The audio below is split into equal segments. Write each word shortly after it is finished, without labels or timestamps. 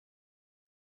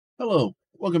Hello,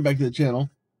 welcome back to the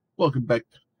channel. Welcome back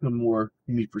to some more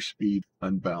Need for Speed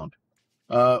Unbound.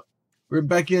 We're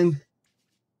back in.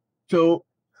 So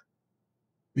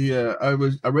I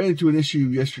ran into an issue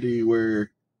yesterday where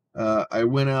I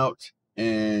went out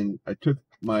and I took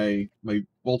my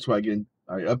Volkswagen,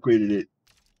 I upgraded it,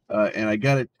 and I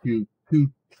got it to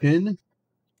 210.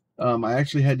 I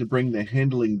actually had to bring the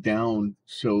handling down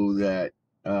so that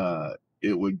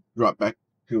it would drop back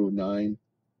to 9.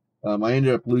 I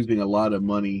ended up losing a lot of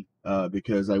money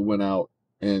because I went out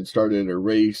and started a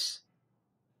race.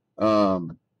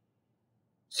 So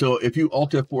if you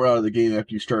Alt F4 out of the game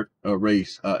after you start a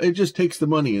race, it just takes the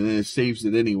money and then it saves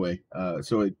it anyway.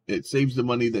 So it saves the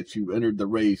money that you entered the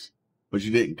race, but you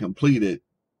didn't complete it.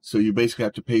 So you basically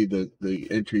have to pay the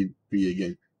entry fee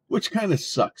again, which kind of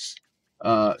sucks.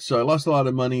 So I lost a lot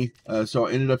of money. So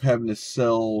I ended up having to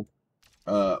sell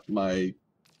my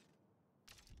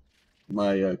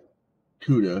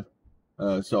CUDA,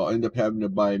 so I'll end up having to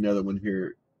buy another one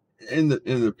here in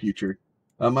the future.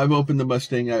 I've opened the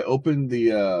Mustang. I opened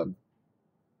the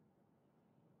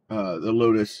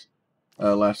Lotus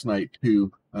last night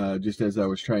too, just as I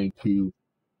was trying to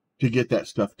get that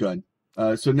stuff done.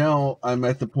 So now I'm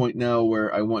at the point now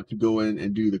where I want to go in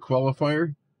and do the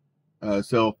qualifier.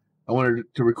 So I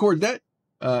wanted to record that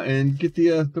and get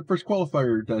the first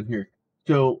qualifier done here.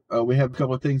 So we have a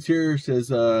couple of things here. It says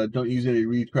don't use any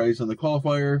retries on the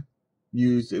qualifier.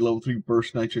 Use a level 3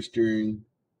 burst nitro steering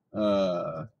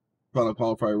final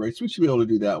qualifier race. We should be able to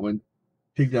do that one.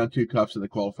 Take down 2 cops in the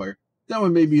qualifier. That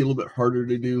one may be a little bit harder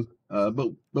to do,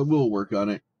 but we'll work on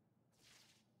it.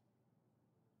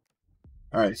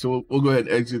 All right, so we'll go ahead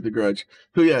and exit the garage.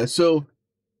 So yeah, so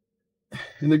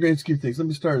in the grand scheme of things, let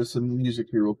me start with some music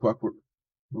here real quick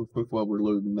while we're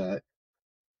loading that.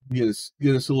 Get us a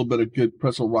little bit of good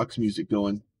Pretzel Rocks music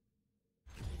going.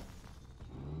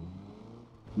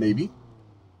 Maybe.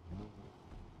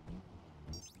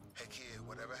 Hey kid,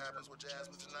 whatever happens with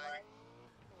Jasmine tonight,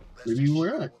 Maybe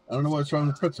we're not. I don't know what's wrong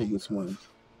with Pretzel this morning.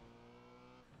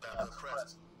 Found a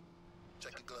present.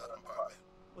 Check your glove compartment.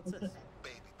 What's this?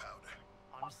 Baby powder.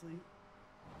 Honestly,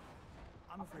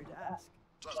 I'm afraid to ask.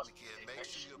 Trust me, kid. Make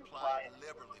sure you apply it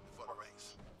liberally before the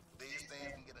race. These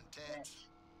things can get intense.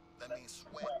 That means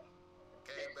sweat.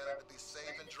 Okay, better to be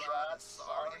safe and dry than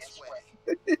sorry and sweaty.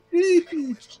 Speaking of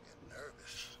which, I'm getting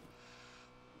nervous.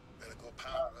 Better go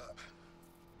powder up.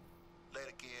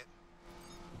 Later, kid.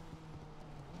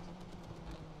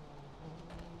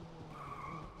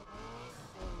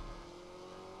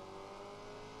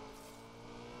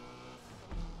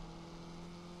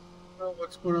 Oh,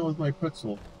 what's going on with my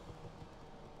pretzel?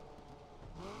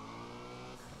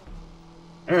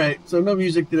 All right, so no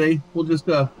music today. We'll just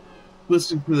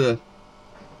listen to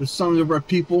the song of our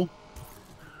people.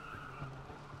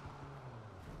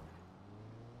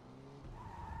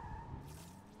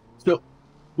 So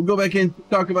we'll go back in,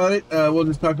 talk about it. We'll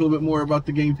just talk a little bit more about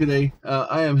the game today.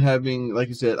 I am having, like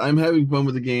I said, I'm having fun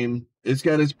with the game. It's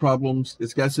got its problems.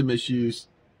 It's got some issues.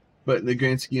 But in the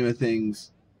grand scheme of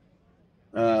things,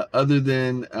 other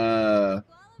than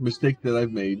mistake that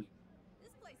I've made.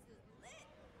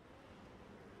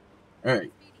 All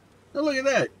right. Now look at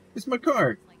that. It's my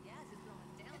car.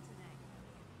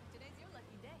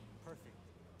 Perfect.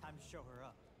 Time to show her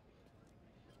up.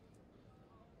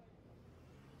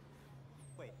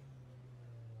 Wait.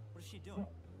 What is she doing?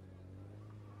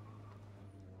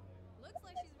 Looks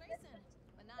like she's racing,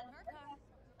 but not in her car.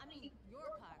 I mean, your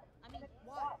car. I mean,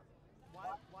 Why? Why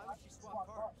would she swap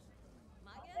cars?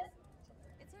 my guess?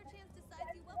 It's her chance to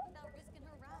size you up without risking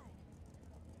her ride.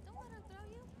 Don't let her throw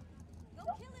you. Go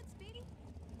kill it, Speedy.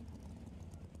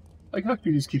 Like how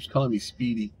she just keeps calling me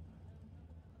Speedy.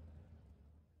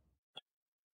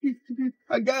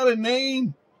 I got a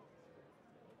name.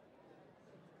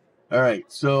 All right,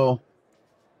 so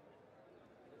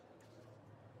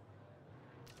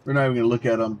we're not even gonna look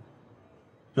at them.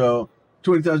 So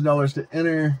 $20,000 to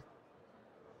enter,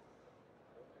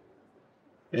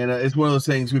 and it's one of those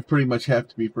things we pretty much have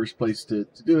to be first place to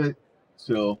do it.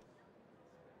 So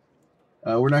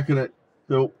we're not gonna.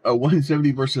 So a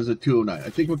 170 versus a 209. I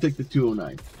think we'll take the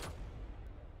 209.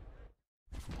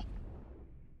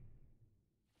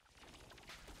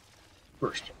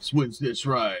 First wins this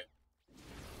ride.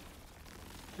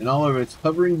 And all of its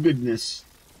hovering goodness.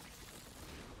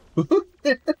 What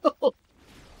the hell?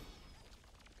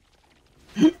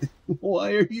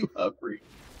 Why are you hovering?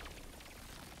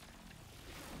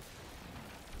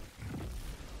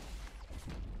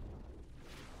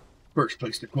 First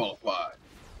place to qualify.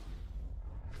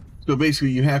 So basically,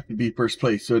 you have to be first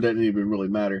place, so it doesn't even really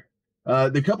matter.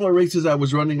 The couple of races I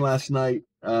was running last night,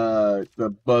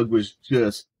 the bug was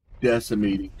just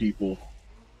decimating people.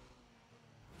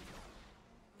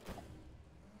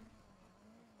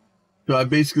 So I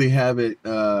basically have it,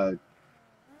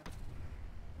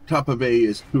 top of A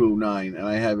is 209, and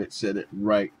I have it set it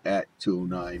right at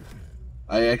 209.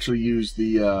 I actually used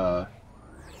the,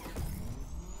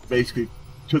 basically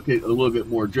took it a little bit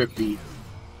more drifty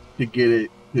to get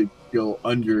it to go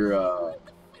under,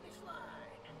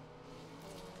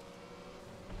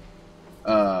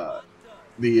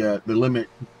 the limit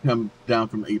come down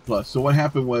from A+. So what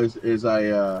happened was,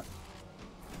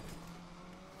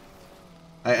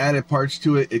 I added parts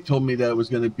to it. It told me that it was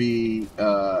going to be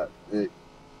A,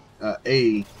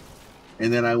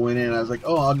 and then I went in. I was like,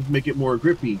 oh, I'll just make it more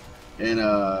grippy, and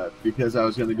because I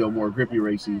was going to go more grippy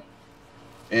racing,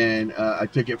 and I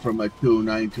took it from a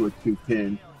 209 to a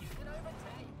 210.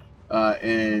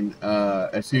 And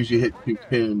as soon as you hit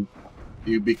 210,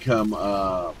 you become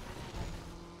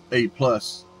A+.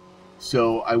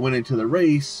 So I went into the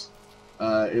race.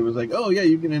 It was like, oh yeah,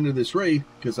 you can enter this race,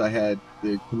 because I had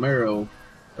the Camaro,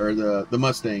 or the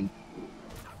Mustang,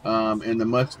 and the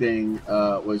Mustang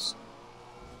was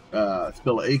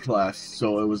still A class.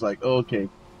 So it was like, oh, okay,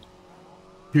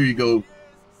 here you go,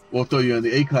 we'll throw you in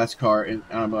the A class car. And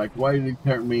I'm like, why did you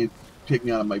take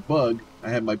me out of my bug? I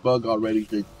had my bug all ready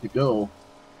to go,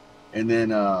 and then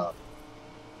like,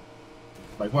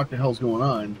 what the hell's going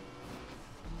on?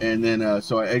 And then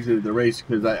so I exited the race,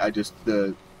 because I just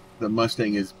the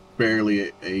Mustang is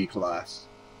barely A class,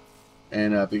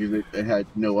 and because it had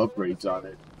no upgrades on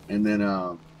it. And then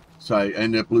so I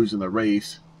ended up losing the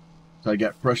race. So I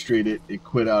got frustrated and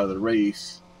quit out of the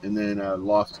race, and then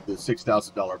lost the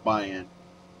 $6,000 buy-in,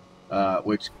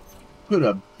 which put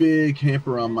a big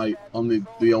hamper on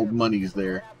the old monies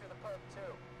there.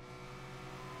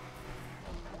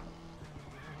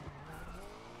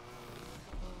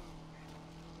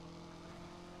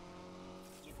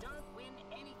 You don't win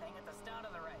anything at the start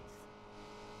of the race.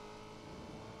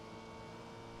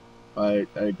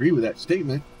 I agree with that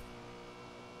statement.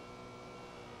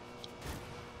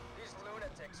 These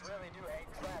lunatics really do hate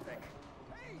traffic.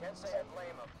 Can't say I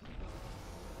blame them.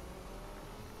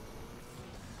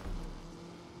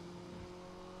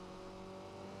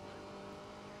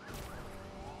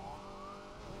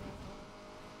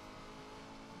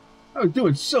 I was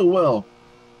doing so well.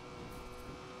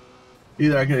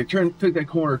 Either I could have took that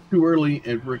corner too early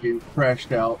and freaking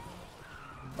crashed out.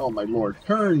 Oh my lord.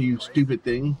 Turn, you stupid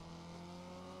thing.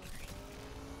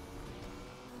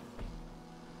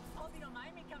 Hope you don't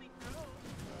mind me coming through.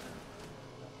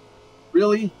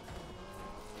 Really?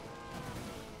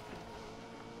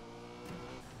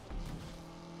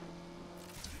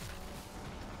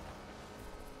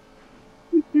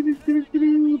 Making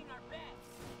our bet.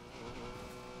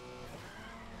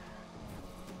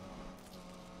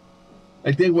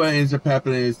 I think what ends up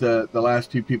happening is the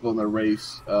last two people in the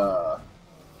race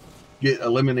get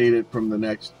eliminated from the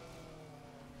next.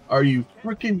 Are you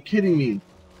freaking kidding me?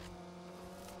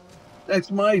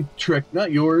 That's my trick,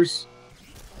 not yours.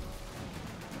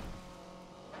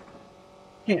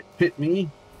 Can't fit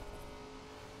me.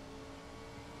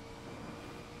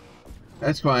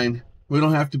 That's fine. We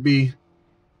don't have to be.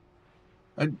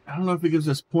 I don't know if it gives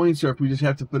us points or if we just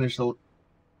have to finish the,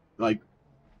 like,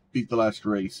 beat the last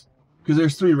race. Because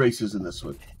there's 3 races in this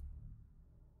one.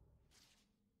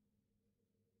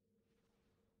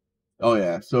 Oh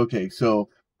yeah, so okay, so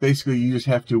basically you just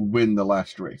have to win the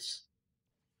last race.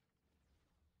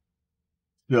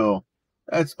 So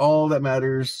that's all that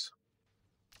matters.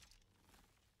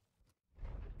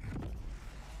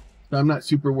 So I'm not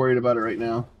super worried about it right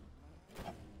now.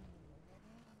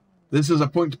 This is a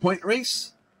point-to-point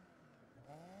race.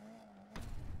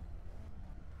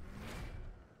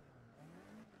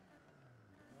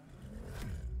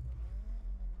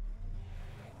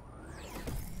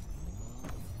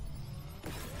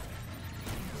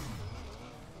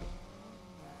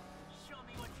 Show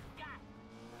me what you got.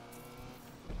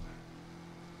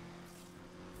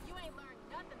 You ain't learned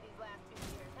nothing these last 2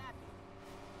 years, have you?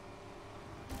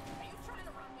 Are you trying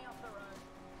to run me off the road?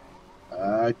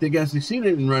 I think I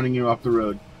succeeded in running you off the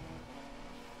road.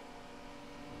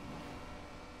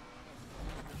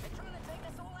 They're trying to take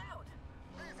us all out.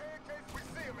 He's here in case we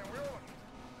see him and we're on.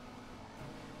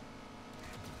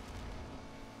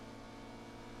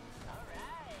 All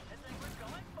right, looks like we're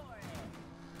going for it.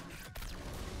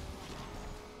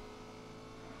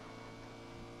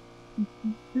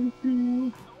 What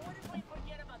did we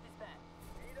forget about this bet?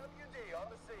 PWD on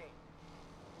the scene.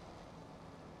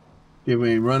 Okay,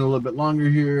 we can run a little bit longer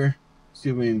here.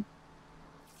 See if we can.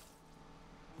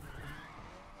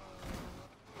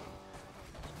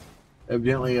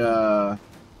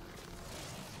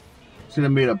 Should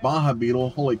have made a Baja Beetle.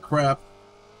 Holy crap.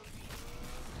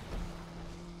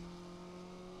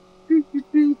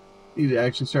 Need to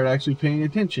actually start paying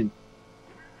attention.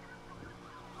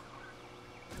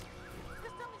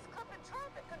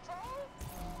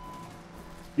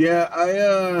 Yeah,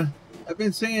 I've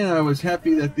been saying I was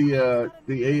happy that the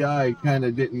AI kind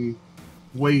of didn't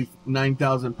weigh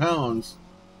 9,000 pounds.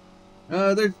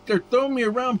 They're throwing me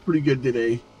around pretty good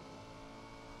today.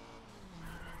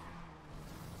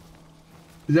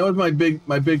 That was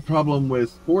my big problem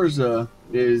with Forza,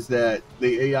 is that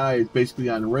the AI is basically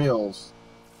on rails,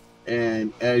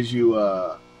 and as you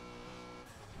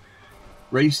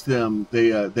race them,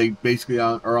 they basically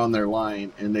are on their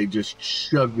line, and they just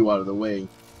shove you out of the way.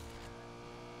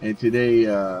 And today,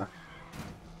 for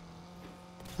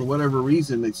whatever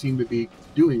reason, they seem to be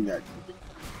doing that.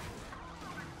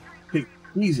 Hey,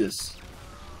 Jesus!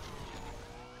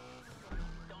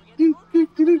 Come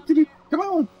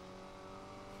on!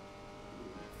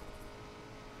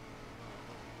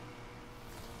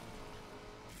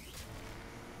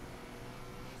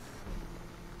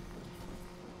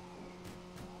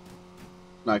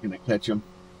 Not gonna catch him.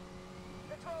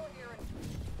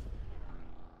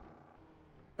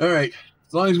 All right,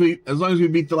 as long as we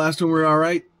beat the last one, we're all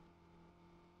right.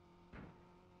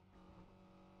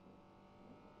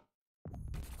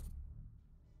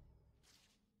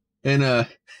 And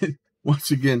once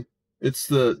again, it's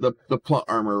the plot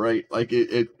armor, right? Like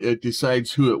it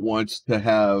decides who it wants to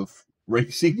have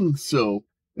racing. So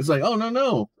it's like, oh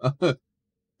no,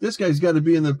 this guy's got to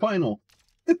be in the final.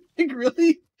 Like,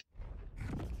 really?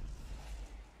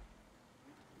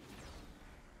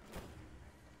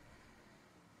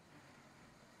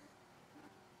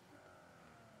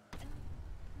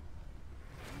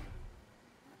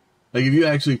 Like if you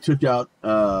actually took out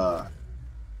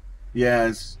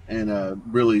Yaz and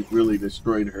really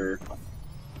destroyed her.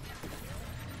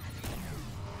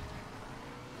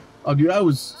 Oh dude, I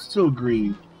was so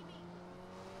green.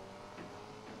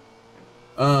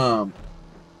 But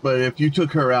if you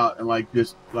took her out and like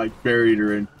just like buried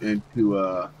her into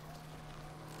a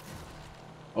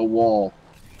wall,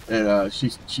 and she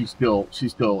still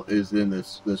is in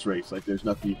this race. Like there's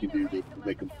nothing you can do to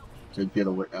make them to get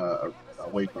away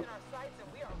from her.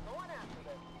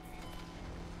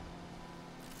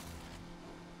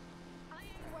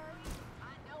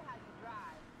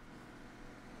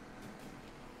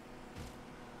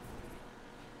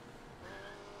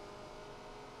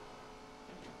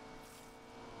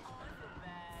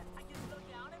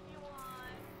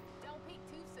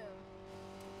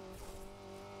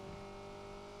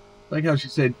 Like how she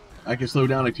said, I can slow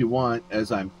down if you want,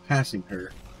 as I'm passing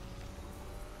her.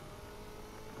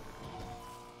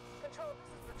 Control,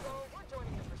 this is Patrol. We're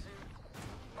joining the pursuit.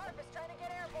 Harper's trying to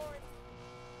get airborne.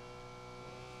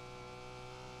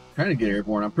 Trying to get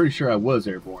airborne. I'm pretty sure I was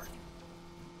airborne.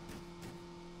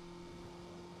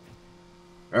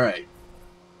 Alright.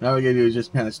 Now what we gotta do is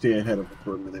just kind of stay ahead of her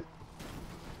for a minute.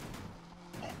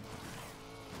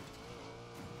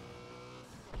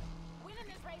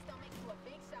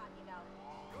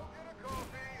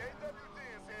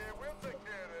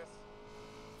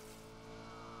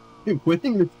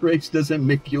 Winning this race doesn't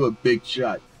make you a big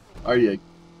shot. Are you a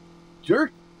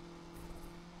jerk?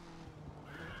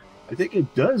 I think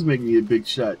it does make me a big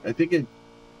shot. I think it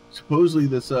supposedly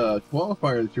this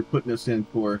qualifier that you're putting us in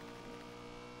for.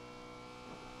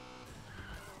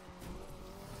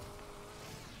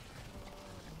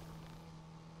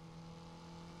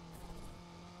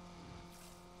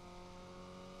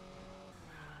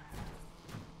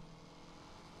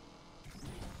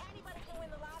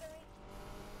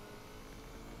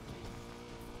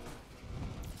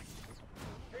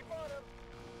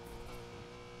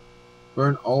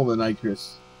 Burn all the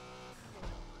nitrous.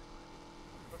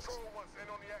 Patrol wants in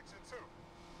on the action too.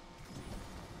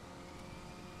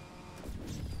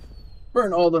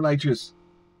 Burn all the nitrous.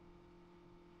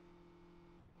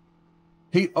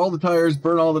 Heat all the tires,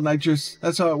 burn all the nitrous.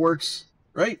 That's how it works,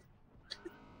 right?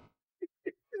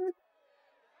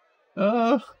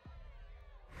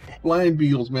 Flying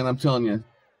beetles, man, I'm telling you.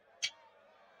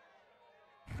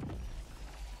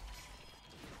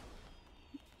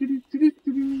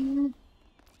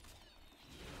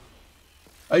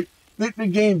 The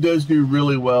game does do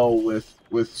really well with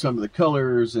some of the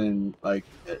colors and like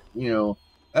you know,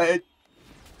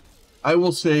 I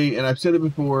will say, and I've said it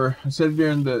before. I said it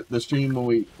during the stream when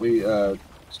we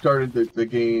started the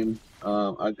game.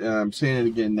 And I'm saying it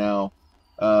again now.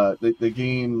 The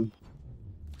game,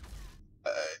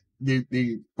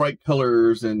 the bright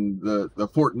colors and the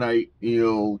Fortnite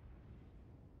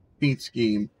paint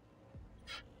scheme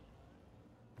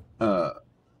kind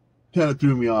of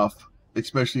threw me off.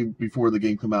 especially before the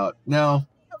game come out. Now,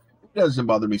 it doesn't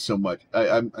bother me so much.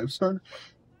 I'm starting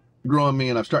to grow on me,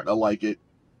 and I'm starting to like it.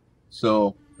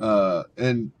 So,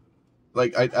 and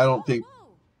like I don't think.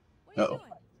 Whoa! What are you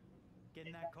doing? Get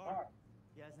in that car.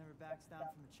 You guys never backs down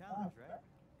from the challenge, right?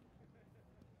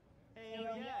 Hey,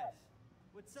 oh yes.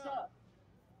 What's up?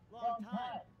 Long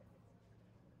time.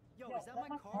 Yo, is that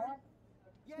my car?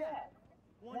 Yeah.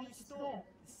 One you stole.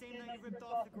 The same night you ripped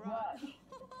off the garage.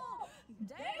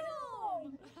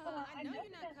 Damn! I know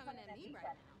you're not coming at me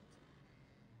right now.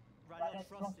 Rydell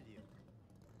trusted you.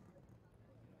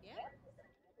 Yeah?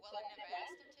 Well, I never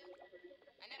asked him to.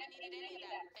 I never needed any of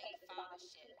that fake father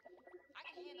shit. I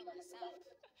can handle myself.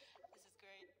 This is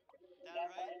great. That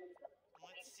right?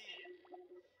 Let's see it.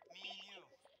 Me and you.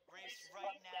 Race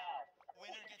right now.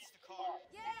 Winner gets the car.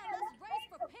 Yeah, let's race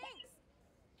for pinks!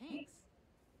 Pinks?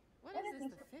 What is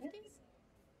this, the 50s?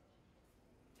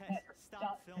 Tess,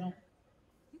 stop filming.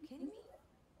 You kidding me?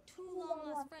 Two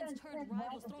long-lost friends turned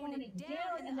rivals throwing it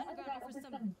down in the underground over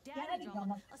some daddy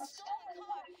drama. A stolen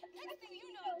car. Next thing you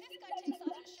know, this guy takes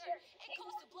off his shirt and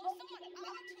goes to blow someone out and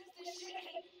tunes this shit.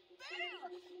 And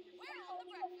bam! We're on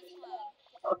the Breakfast Club.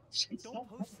 Don't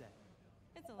post that.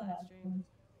 It's a live stream.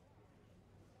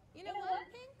 You know what,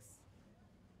 Pinks?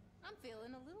 I'm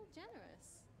feeling a little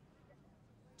generous.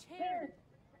 Charity.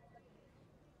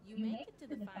 You make it to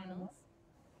the finals,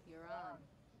 you're on.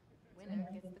 Winner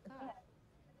gets the car.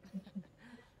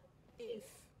 If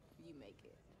you make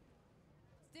it.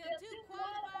 Still 2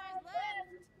 qualifiers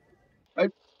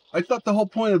left. I thought the whole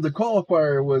point of the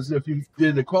qualifier was if you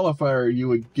did the qualifier, you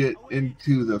would get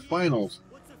into the finals.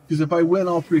 Because if I win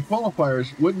all 3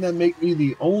 qualifiers, wouldn't that make me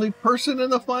the only person in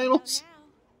the finals?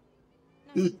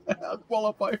 Is that how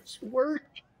qualifiers work?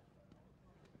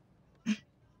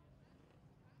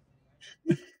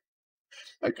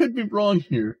 I could be wrong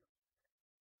here.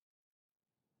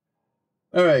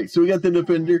 All right, so we got the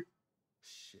defender.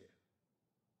 Shit.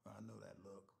 I know that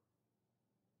look.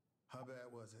 How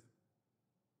bad was it?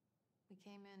 We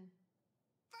came in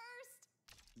first.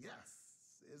 Yes,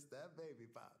 it's that baby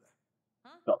powder.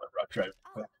 Huh? Oh, the rock drive.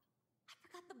 Oh, I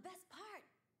forgot the best part.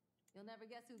 You'll never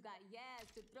guess who got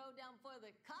Yaz to throw down for the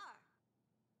car.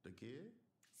 The kid?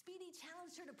 Speedy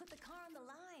challenged her to put the car on the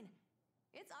line.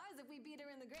 It's ours if we beat her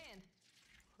in the grand.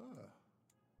 Huh.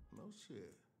 No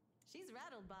shit. She's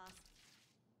rattled, boss.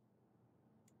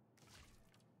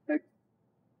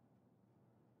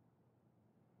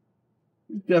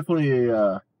 Definitely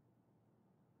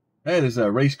that is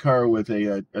a race car with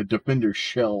a Defender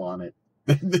shell on it.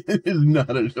 It is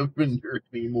not a Defender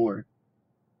anymore.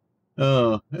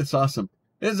 Oh, that's awesome.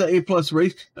 It's an A+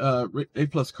 race,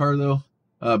 A+ car though.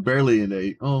 Barely an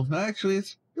A. Oh, actually,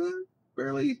 it's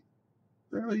barely.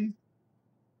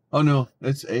 Oh no,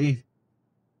 it's A.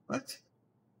 What?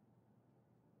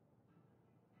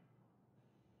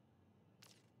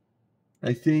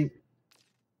 I think.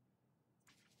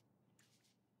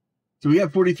 So we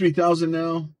have 43,000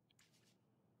 now.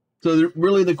 So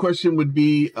really the question would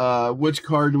be, which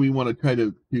car do we want to try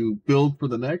to build for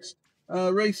the next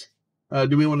race?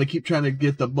 Do we want to keep trying to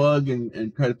get the bug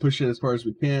and try to push it as far as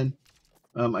we can?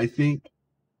 I think,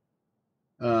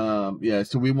 yeah,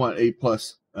 so we want A+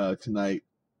 tonight.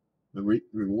 The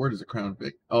reward is a Crown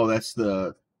Vic. Oh, that's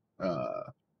the,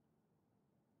 I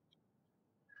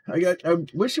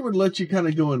wish it would let you kind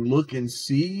of go and look and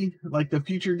see like the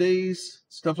future days,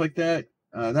 stuff like that.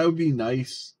 That would be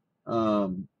nice.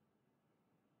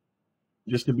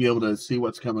 Just to be able to see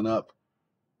what's coming up.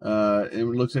 And it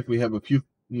looks like we have a few,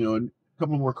 a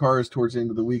couple more cars towards the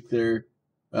end of the week there.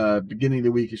 Beginning of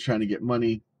the week is trying to get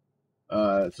money.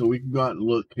 So we can go out and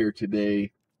look here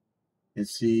today and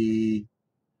see.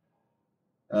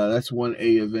 That's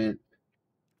 1A event.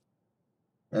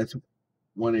 That's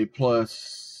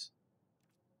 1A+.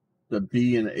 The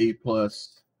B and A+.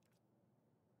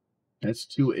 That's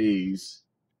 2 A's.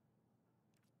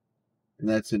 And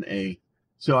that's an A.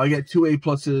 So I get 2 A+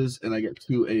 and I get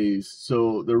 2 A's.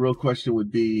 So the real question would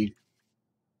be,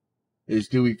 is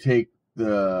do we take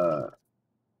the,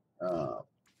 right.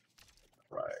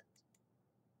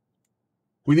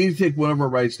 We need to take one of our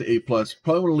rides to A+. Probably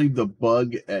want to leave the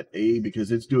bug at A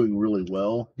because it's doing really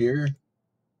well here.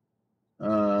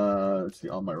 Let's see,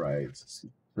 all my rides. Let's see.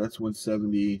 That's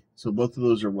 170. So both of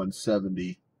those are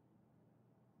 170.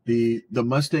 The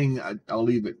Mustang, I'll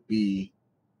leave it B.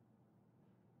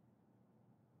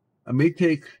 I may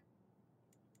take.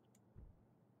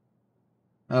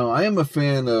 I am a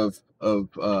fan of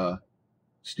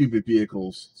stupid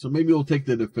vehicles, so maybe we'll take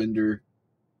the Defender.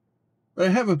 But I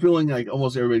have a feeling like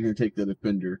almost everybody's gonna take the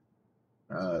Defender.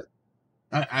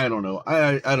 I don't know.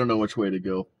 I don't know which way to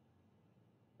go.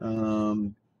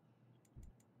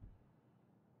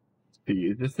 see,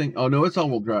 is this thing? Oh no, it's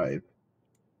all-wheel drive.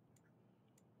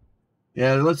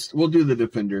 Yeah, we'll do the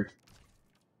Defender.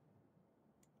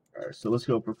 All right, so let's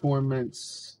go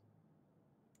performance.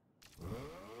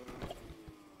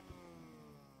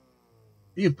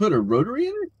 You can put a rotary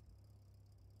in it?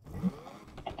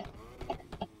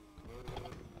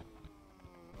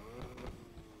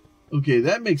 Okay,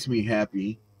 that makes me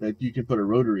happy that you can put a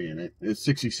rotary in it. It's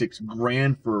 66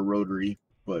 grand for a rotary,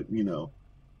 but you know.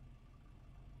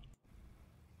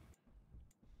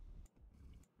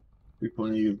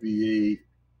 3.8 V8,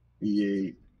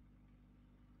 V8.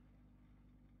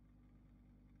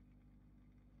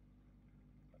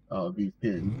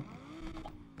 V10.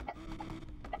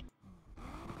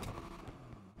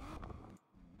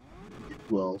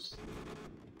 V12s.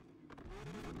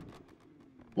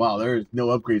 Wow, there's no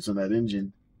upgrades on that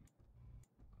engine.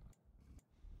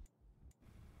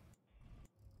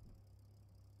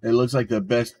 It looks like the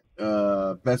best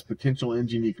potential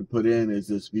engine you can put in is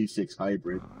this V6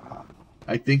 hybrid.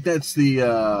 I think that's the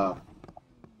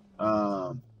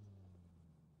Ford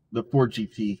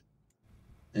GT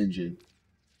engine.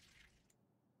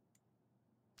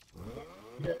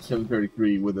 Yeah,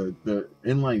 733 with the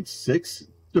inline 6.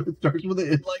 Starts with an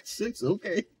inline 6.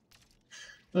 Okay.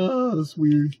 Oh, that's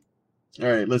weird. All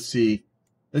right, let's see.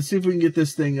 Let's see if we can get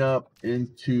this thing up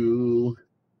into.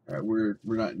 All right, we're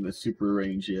not in the super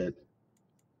range yet.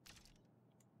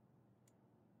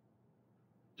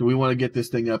 So we want to get this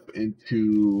thing up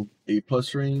into A+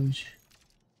 range.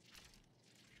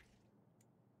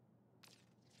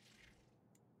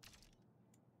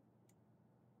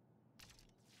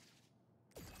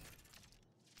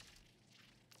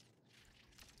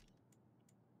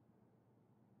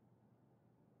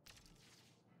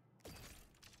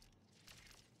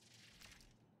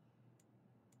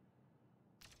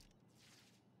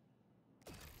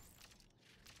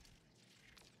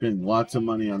 Spend lots of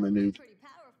money on the new. Pretty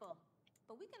powerful,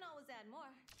 but we can always add more,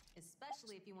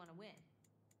 especially if you want to win.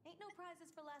 Ain't no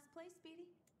prizes for last place, Speedy.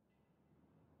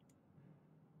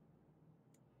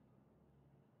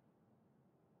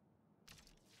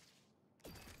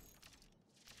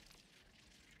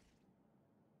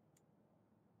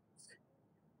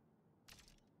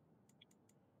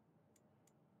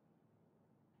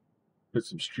 Put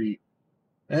some street.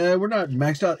 We're not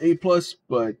maxed out A+,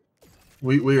 but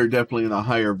we are definitely in the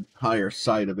higher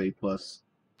side of A+.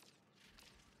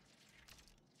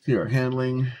 See our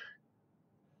handling.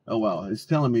 Oh wow, it's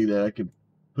telling me that I could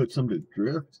put some to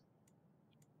drift.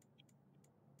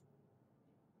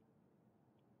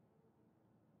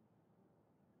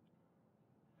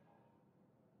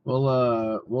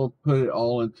 We'll put it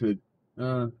all into.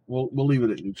 We'll leave it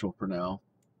at neutral for now.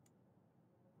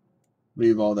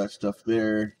 Leave all that stuff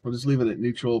there. We'll just leave it at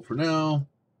neutral for now.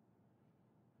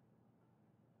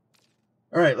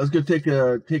 All right, let's go take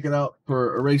it out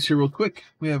for a race here real quick.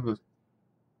 We have a.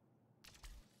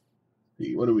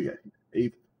 What do we got?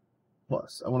 A+.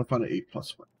 I want to find an A+ one.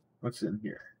 What's in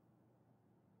here?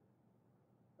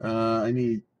 I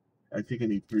think I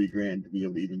need 3 grand to be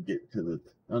able to even get to the.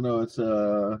 Oh no,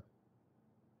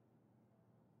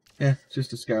 it's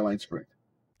just a Skyline Sprint.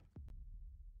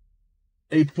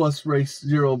 A+ race,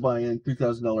 0 buy-in,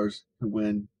 $2,000 to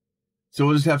win. So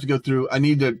we'll just have to go through. I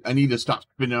need to stop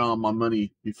spending all my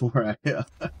money before I.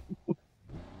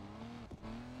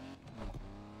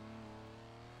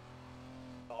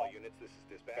 All units, this is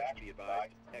dispatch. Be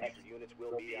advised, extra units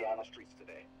will be on the streets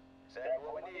today. Exactly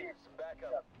what we need. Some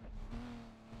backup.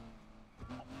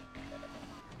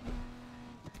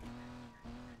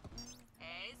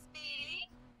 Hey, Speedy.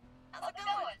 How's it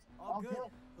going? All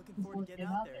good. Looking forward to getting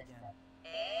out there again.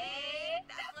 Hey,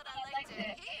 that's what I like to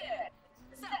hear.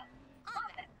 So, on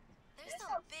that, there's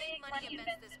some big money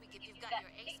events this week if you've got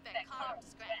your A-Spec car up to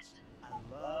scratch. I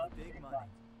love big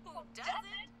money. Who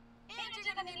doesn't? And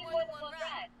you're gonna need more than one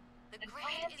ride. The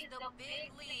grant is the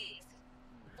big leagues.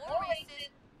 4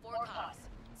 races, 4 cars.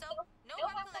 So, no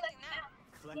more collecting now.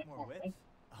 Collect more whips?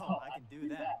 Oh, I can do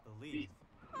that, believe.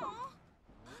 Aw,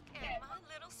 look at my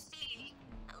little Speedy.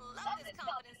 I love this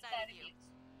confident side of you.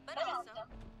 But also,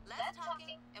 less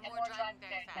talking and more driving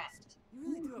very fast. You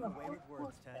really do have a way with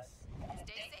words, Tess.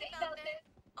 Stay safe out there.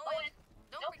 Oh, and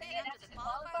don't forget after the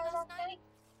qualifier last night,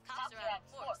 cops are out in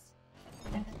force.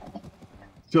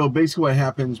 So basically, what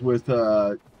happens with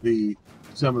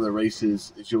some of the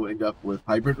races is you'll end up with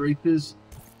hybrid races,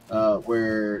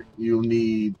 where you'll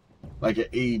need like an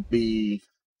A, B,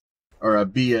 or a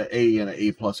B, a A, and an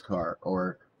A+ car,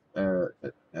 or an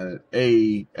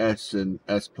A, S, and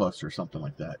S+, or something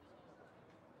like that.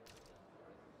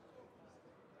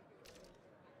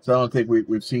 So I don't think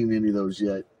we've seen any of those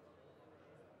yet.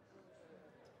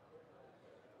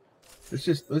 Let's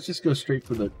just go straight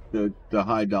for the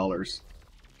high dollars.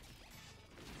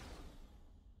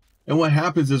 And what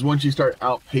happens is once you start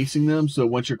outpacing them, so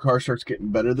once your car starts getting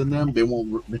better than them, they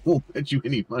won't bet you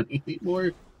any money anymore.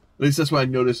 At least that's what I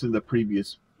noticed in the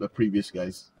previous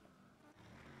guys.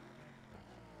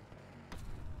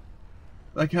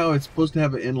 Like how it's supposed to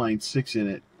have an inline 6 in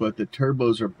it, but the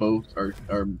turbos are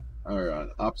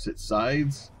on opposite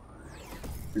sides.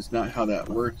 It's not how that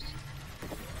works.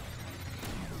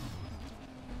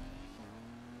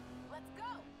 Let's go.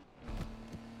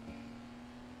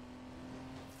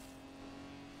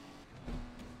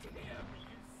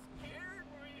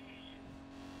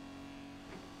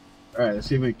 All right, let's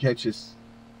see if we can catch this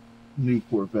new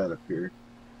Corvette up here.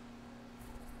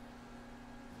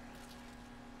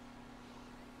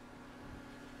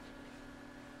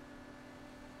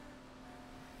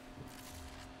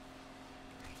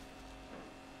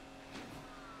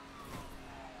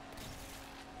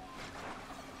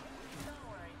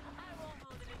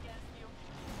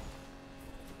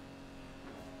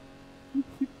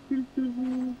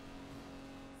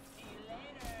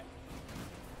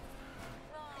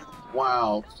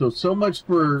 Wow, so much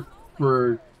for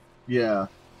yeah.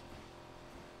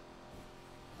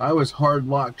 I was hard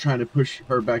locked trying to push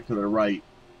her back to the right,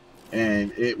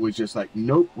 and it was just like,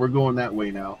 nope, we're going that way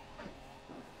now.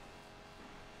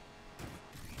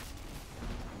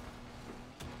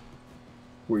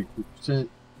 %.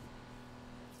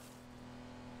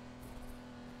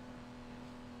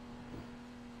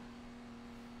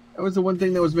 That was the one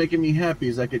thing that was making me happy,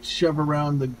 is I could shove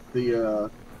around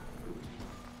the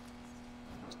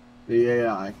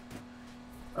AI.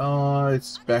 Oh,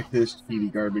 it's back to this TV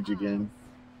garbage again.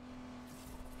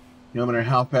 No matter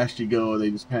how fast you go, they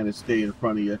just kind of stay in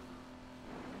front of you.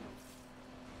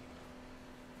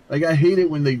 Like, I hate it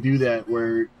when they do that,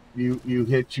 where you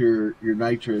hit your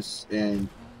nitrous and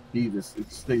Jesus,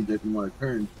 this thing didn't want to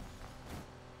turn.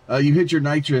 You hit your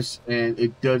nitrous and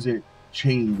it doesn't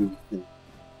change anything.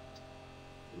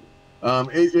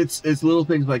 It's little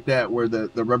things like that where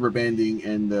the rubber banding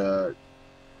and the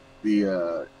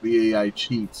AI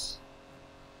cheats.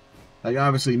 Like,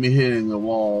 obviously me hitting the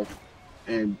wall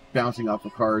and bouncing off the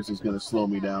cars is going to slow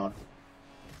me down.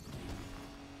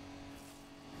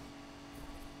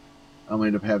 I'm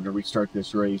going to end up having to restart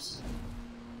this race.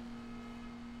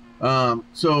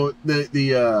 So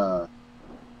that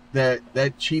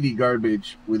cheaty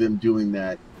garbage with him doing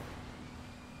that.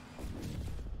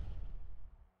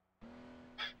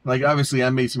 Like, obviously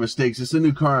I made some mistakes. It's a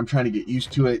new car. I'm trying to get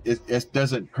used to it. It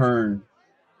doesn't turn.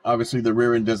 Obviously the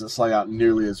rear end doesn't slide out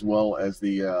nearly as well as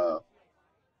the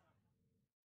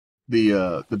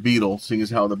Beetle, seeing as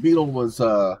how the Beetle was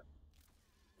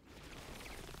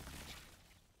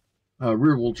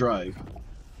rear wheel drive.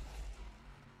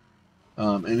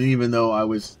 And even though I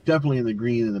was definitely in the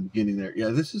green in the beginning there, yeah,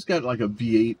 this has got like a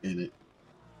V8 in it.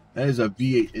 That is a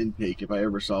V8 intake if I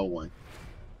ever saw one.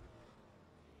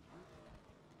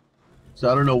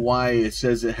 So I don't know why it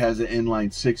says it has an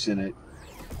inline 6 in it.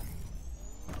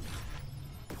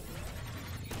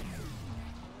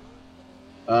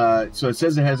 So it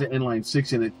says it has an inline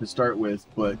 6 in it to start with,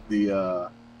 but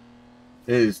that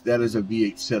is a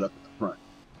V8 setup at the front.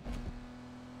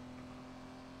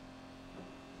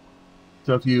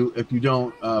 So if you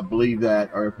don't believe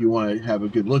that, or if you want to have a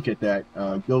good look at that,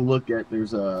 go look at,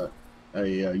 there's a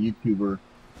YouTuber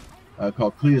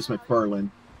called Cletus McFarland,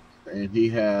 and he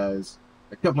has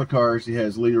a couple of cars. He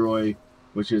has Leroy,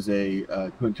 which is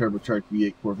a twin turbocharged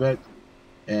V8 Corvette,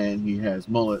 and he has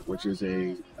Mullet, which is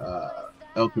a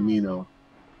El Camino,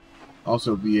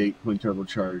 also V8 twin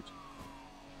turbocharged.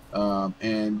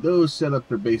 And those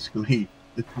setups are basically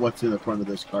what's in the front of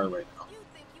this car right now. You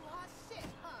think you hot shit,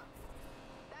 huh?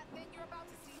 That thing you're about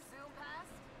to see zoom past?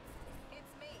 It's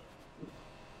me.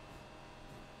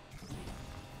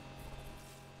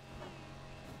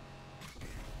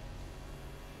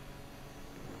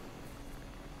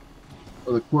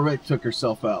 Well, the Corvette took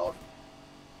herself out.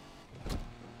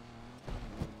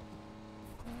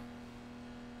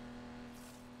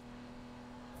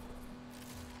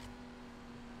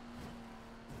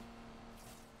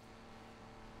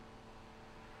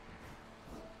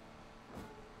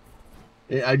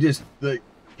 I just, like,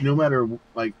 no matter,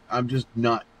 like, I'm just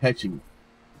not catching it.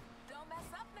 Don't mess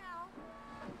up now.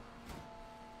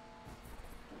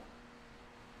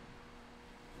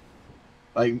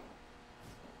 Like,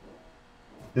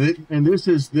 and this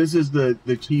is the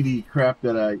cheaty crap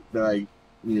that I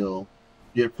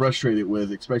get frustrated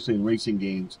with, especially in racing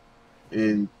games.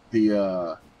 In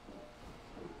the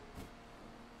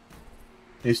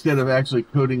instead of actually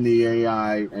coding the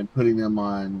AI and putting them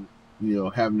on,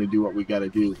 having to do what we got to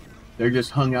do, They're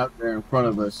just hung out there in front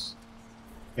of us.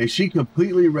 And she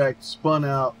completely wrecked, spun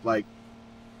out, like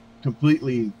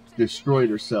completely destroyed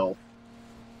herself.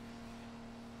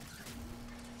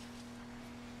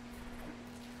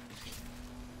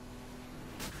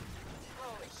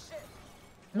 Holy shit.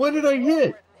 What did I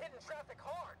hit? Hitting traffic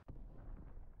hard.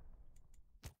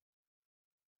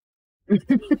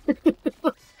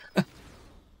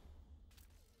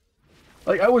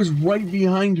 Like, I was right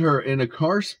behind her and a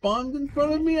car spawned in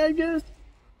front of me, I guess?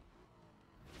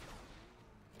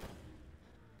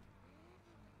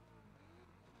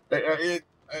 I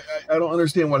don't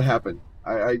understand what happened.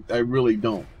 I really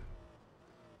don't.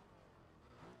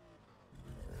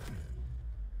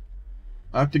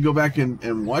 I have to go back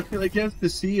and watch it, I guess, to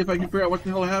see if I can figure out what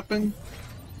the hell happened.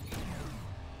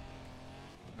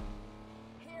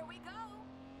 Here we go.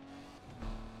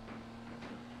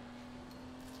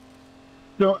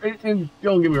 So, and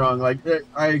don't get me wrong, like,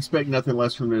 I expect nothing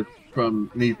less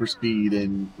from Need for Speed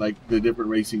and, like, the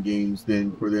different racing games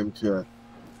than for them to,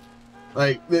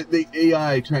 like, the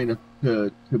AI trying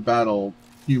to battle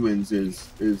humans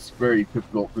is very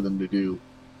difficult for them to do.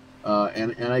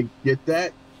 And I get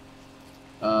that.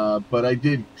 But I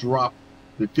did drop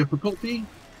the difficulty,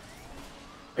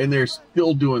 and they're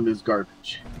still doing this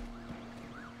garbage.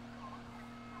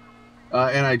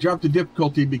 And I dropped the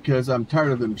difficulty because I'm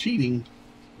tired of them cheating.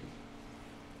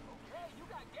 Okay, you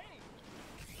got game.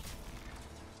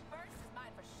 First is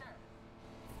mine for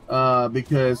sure.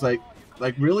 Because like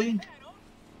really?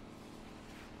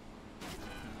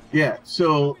 Yeah,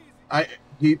 so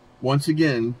once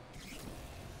again,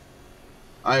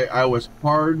 I was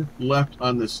hard left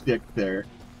on the stick there,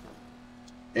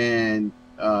 and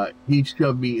he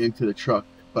shoved me into the truck,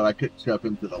 but I couldn't shove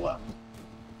him to the left.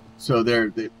 So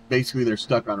they're basically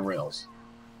stuck on rails.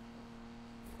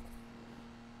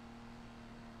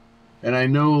 And I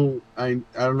don't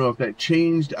know if that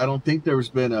changed. I don't think there's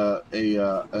been an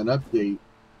update,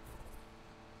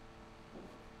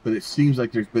 but it seems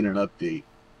like there's been an update.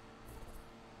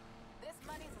 This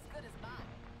money's as good as mine.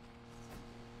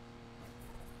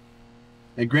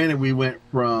 And granted, we went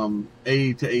from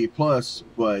A to A plus,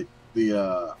 but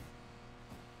the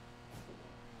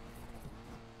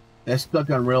that stuck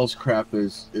on rails crap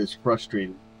is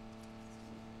frustrating.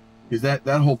 Because that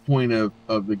whole point of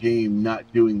the game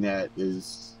not doing that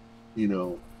is, you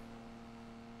know,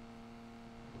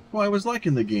 well, I was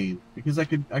liking the game because I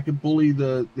could bully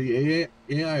the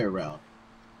AI around.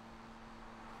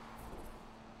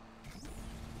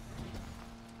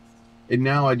 And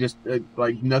now I just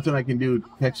like nothing I can do to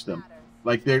catch them.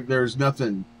 Like there's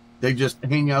nothing. They just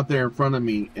hang out there in front of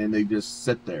me and they just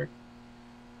sit there.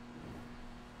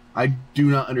 I do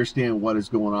not understand what is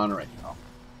going on right now.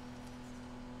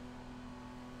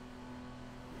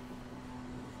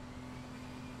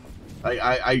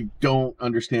 I don't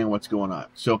understand what's going on.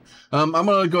 So I'm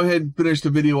gonna go ahead and finish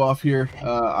the video off here.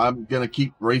 I'm gonna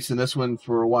keep racing this one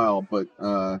for a while, but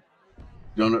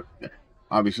don't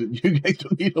obviously you guys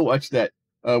don't need to watch that.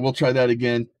 We'll try that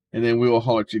again, and then we will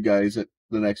holler at you guys at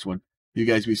the next one. You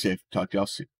guys be safe. Talk to y'all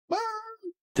soon. Bye.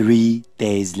 3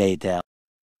 days later.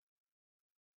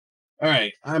 All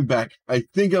right, I'm back. I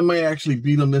think I might actually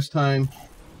beat him this time.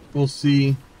 We'll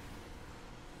see.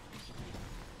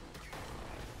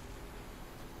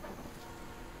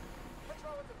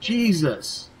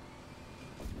 Jesus.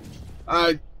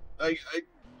 I'm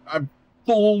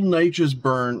full nitrous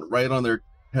burn right on their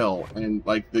tail, and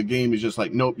like the game is just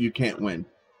like, nope, you can't win.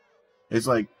 It's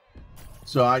like,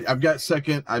 so I've got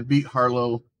second. I beat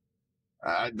Harlow.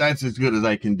 That's as good as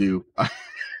I can do.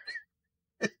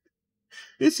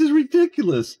 This is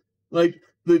ridiculous. Like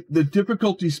the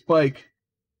difficulty spike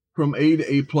from A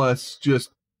to A plus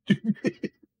just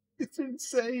it's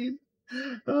insane.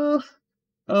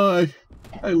 I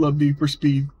love Need for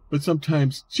Speed, but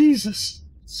sometimes, Jesus,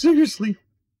 seriously.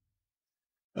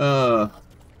 Oh,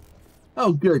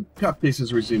 good. Cop case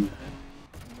is resuming.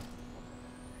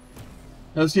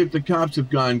 Let's see if the cops have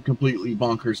gone completely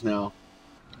bonkers now.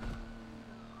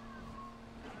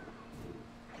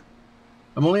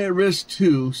 I'm only at risk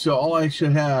 2, so all I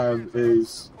should have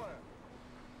is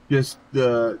just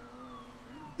the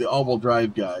all-wheel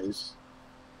drive guys.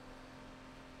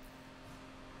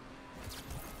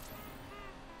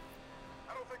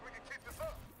 I don't think we can keep this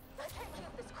up. I can't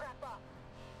keep this crap up.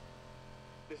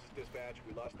 This is dispatch.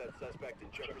 We lost that suspect in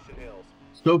Jefferson Hills.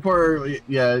 So far,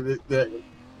 yeah,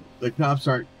 the cops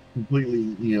aren't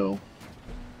completely, you know,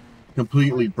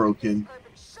 completely broken.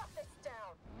 Shut this down.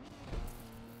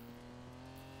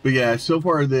 But yeah, so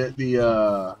far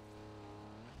the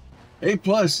A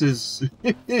plus is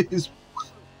is.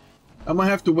 I'm gonna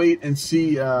have to wait and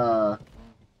see. Welcome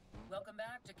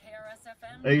back to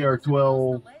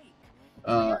AR-12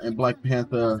 and Black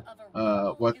Panther,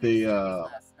 what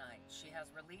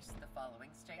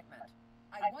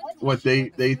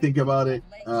they think about it.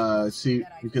 See,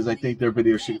 because I think their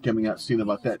video should be coming out soon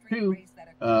about that too.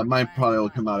 Mine probably will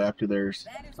come out after theirs,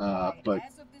 but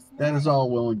that is all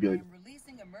well and good.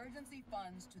 Releasing emergency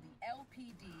funds to the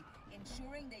LPD,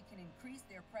 ensuring they can increase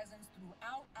their presence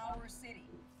throughout our city.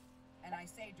 And I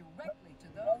say directly to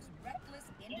those reckless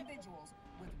individuals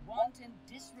with wanton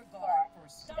disregard for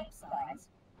stop signs,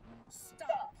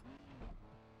 stop.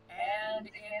 And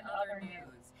in other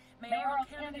news, mayoral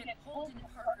candidate Holden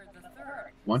Parker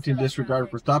III. Wanting disregard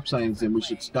for stop signs, and we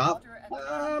should stop?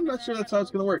 I'm not sure that's how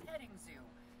it's going to work.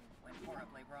 Went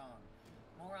horribly wrong.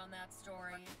 More on that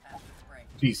story after the break.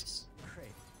 Jesus.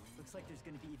 Great. Looks like there's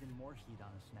gonna be even more heat on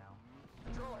us now.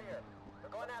 Patrol here. We're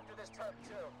going after this turf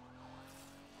too.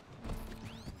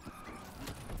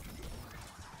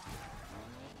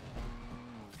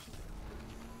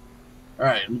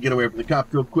 Alright, let me get away from the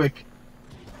cop real quick.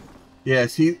 Yeah,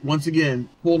 see, once again,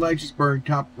 full nitrous burn,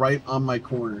 cop right on my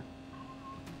corner.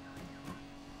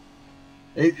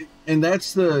 And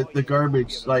that's the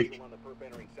garbage. Like,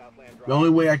 the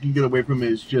only way I can get away from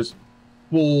it is just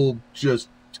full, just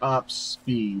top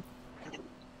speed.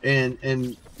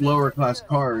 And lower class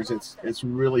cars, it's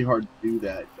really hard to do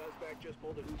that.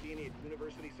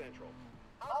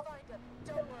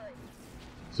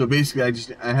 So basically,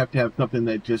 I have to have something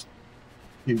that just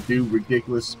can do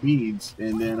ridiculous speeds,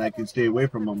 and then I can stay away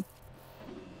from them.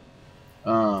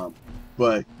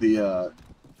 But the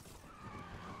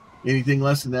anything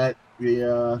less than that,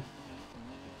 you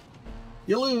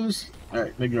lose. All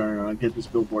right, maybe I'll get this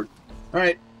billboard. All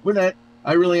right, with that,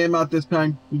 I really am out this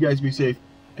time. You guys be safe,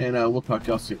 and we'll talk to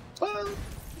y'all soon.